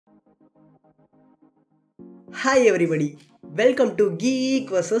Hi everybody, welcome to Geek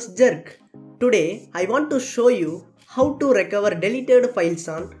vs Jerk. Today I want to show you how to recover deleted files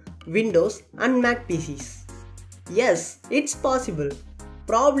on Windows and Mac PCs. Yes, it's possible.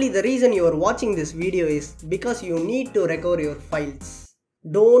 Probably the reason you are watching this video is because you need to recover your files.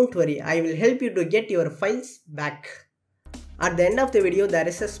 Don't worry, I will help you to get your files back. At the end of the video there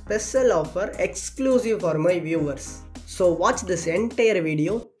is a special offer exclusive for my viewers. So watch this entire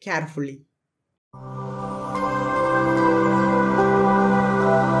video carefully.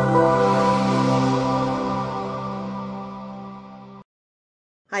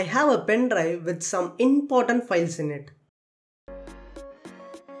 I have a pen drive with some important files in it.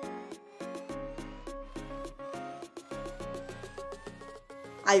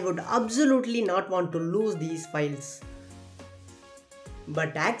 I would absolutely not want to lose these files.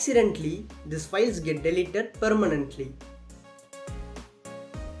 But accidentally, these files get deleted permanently.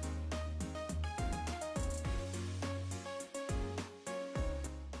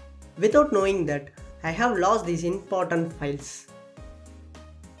 Without knowing that, I have lost these important files.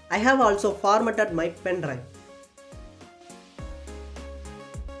 I have also formatted my pen drive.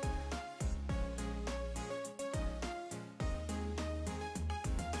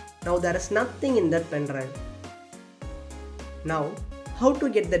 Now there is nothing in that pen drive. Now, how to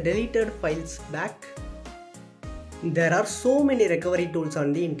get the deleted files back? There are so many recovery tools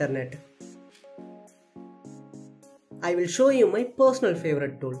on the internet. I will show you my personal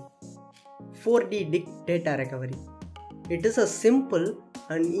favorite tool, 4D Dig Data Recovery. It is a simple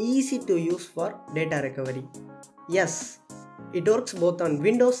and easy to use for data recovery. Yes, it works both on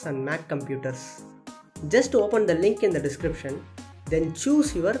Windows and Mac computers. Just open the link in the description, then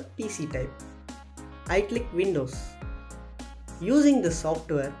choose your PC type. I click Windows. Using this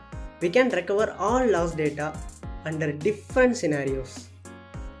software, we can recover all lost data under different scenarios.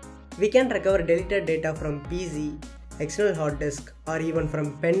 We can recover deleted data from PC, external hard disk, or even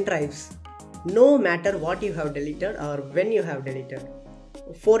from pen drives, no matter what you have deleted or when you have deleted.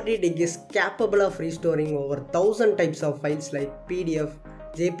 4D Dig is capable of restoring over 1000 types of files like PDF,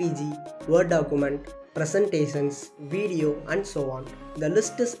 JPG, Word document, presentations, video, and so on. The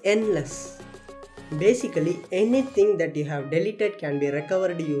list is endless. Basically, anything that you have deleted can be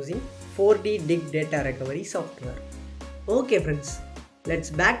recovered using 4D Dig Data Recovery software. Okay friends, let's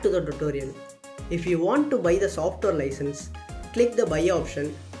back to the tutorial. If you want to buy the software license, click the buy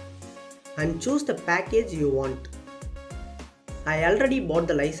option and choose the package you want. I already bought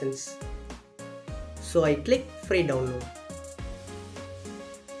the license, so I click free download.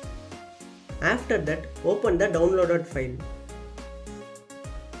 After that, open the downloaded file.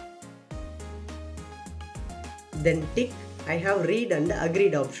 Then tick I have read and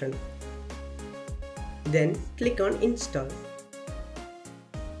agreed option. Then click on install.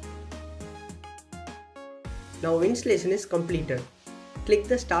 Now installation is completed. Click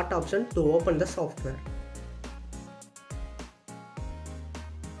the start option to open the software.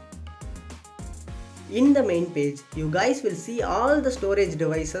 In the main page, you guys will see all the storage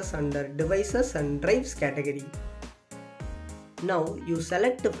devices under devices and drives category. Now you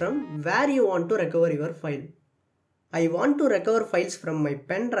select from where you want to recover your file. I want to recover files from my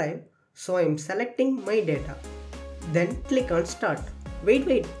pen drive, so I am selecting my data. Then click on start.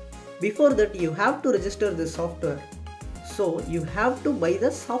 Wait. Before that you have to register this software. So you have to buy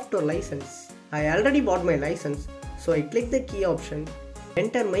the software license. I already bought my license, so I click the key option,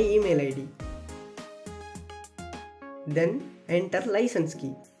 enter my email ID. Then enter license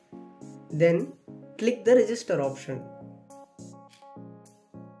key. Then click the register option.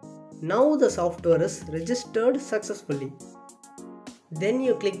 Now the software is registered successfully. Then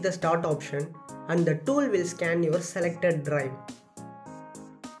you click the start option and the tool will scan your selected drive.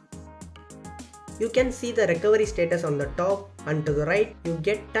 You can see the recovery status on the top, and to the right you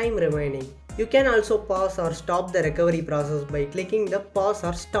get time remaining. You can also pause or stop the recovery process by clicking the pause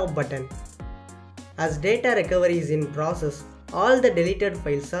or stop button. As data recovery is in process, all the deleted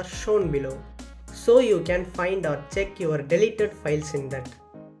files are shown below, so you can find or check your deleted files in that.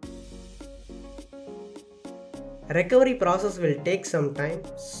 Recovery process will take some time,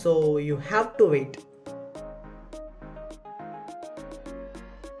 so you have to wait.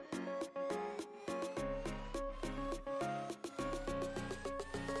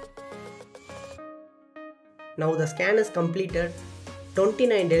 Now the scan is completed,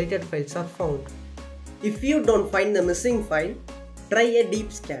 29 deleted files are found. If you don't find the missing file, try a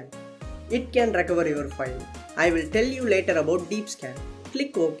deep scan. It can recover your file. I will tell you later about deep scan.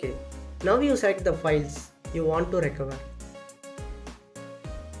 Click OK. Now you select the files you want to recover.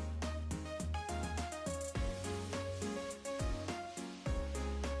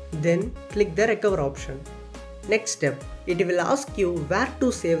 Then click the recover option. Next step, it will ask you where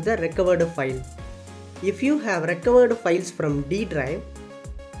to save the recovered file. If you have recovered files from D drive,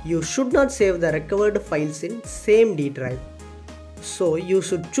 you should not save the recovered files in same D drive. So you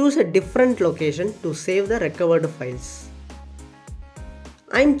should choose a different location to save the recovered files.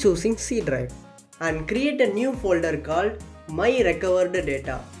 I'm choosing C drive and create a new folder called My Recovered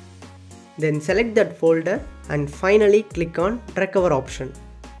Data. Then select that folder and finally click on Recover option.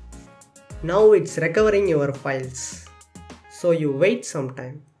 Now it's recovering your files. So you wait some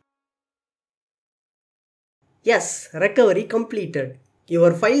time. Yes, recovery completed.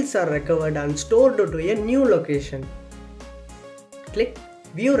 Your files are recovered and stored to a new location. Click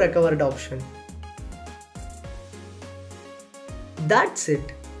View Recovered option. That's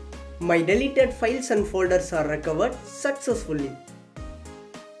it. My deleted files and folders are recovered successfully.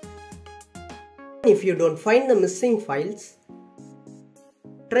 If you don't find the missing files,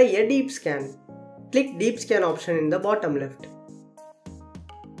 try a deep scan. Click Deep Scan option in the bottom left.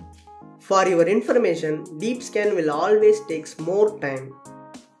 For your information, deep scan will always takes more time.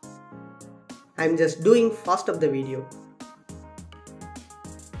 I'm just doing fast up the video.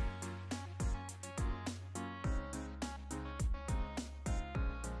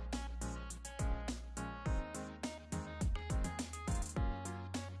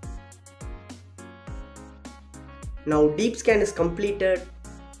 Now deep scan is completed.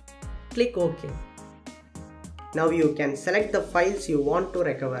 Click OK. Now you can select the files you want to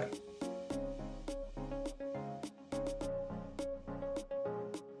recover.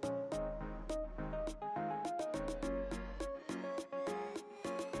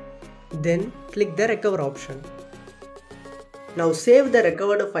 Then click the Recover option. Now save the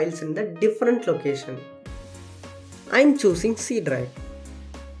recovered files in the different location. I'm choosing C drive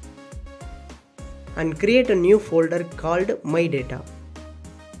and create a new folder called My Data.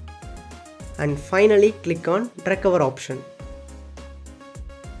 And finally click on Recover option.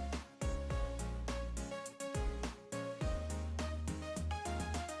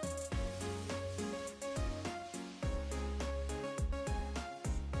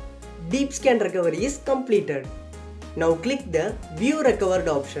 Deep scan recovery is completed. Now click the View Recovered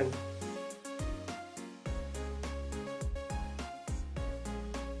option.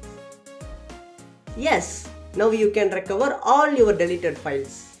 Yes, now you can recover all your deleted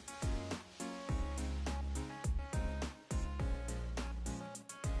files.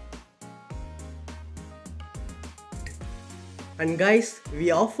 And guys,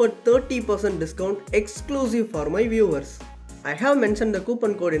 we offered 30% discount exclusive for my viewers. I have mentioned the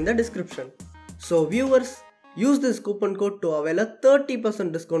coupon code in the description. So viewers, use this coupon code to avail a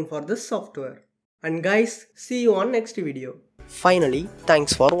 30% discount for this software. And guys, see you on next video. Finally,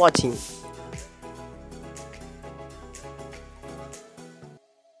 thanks for watching.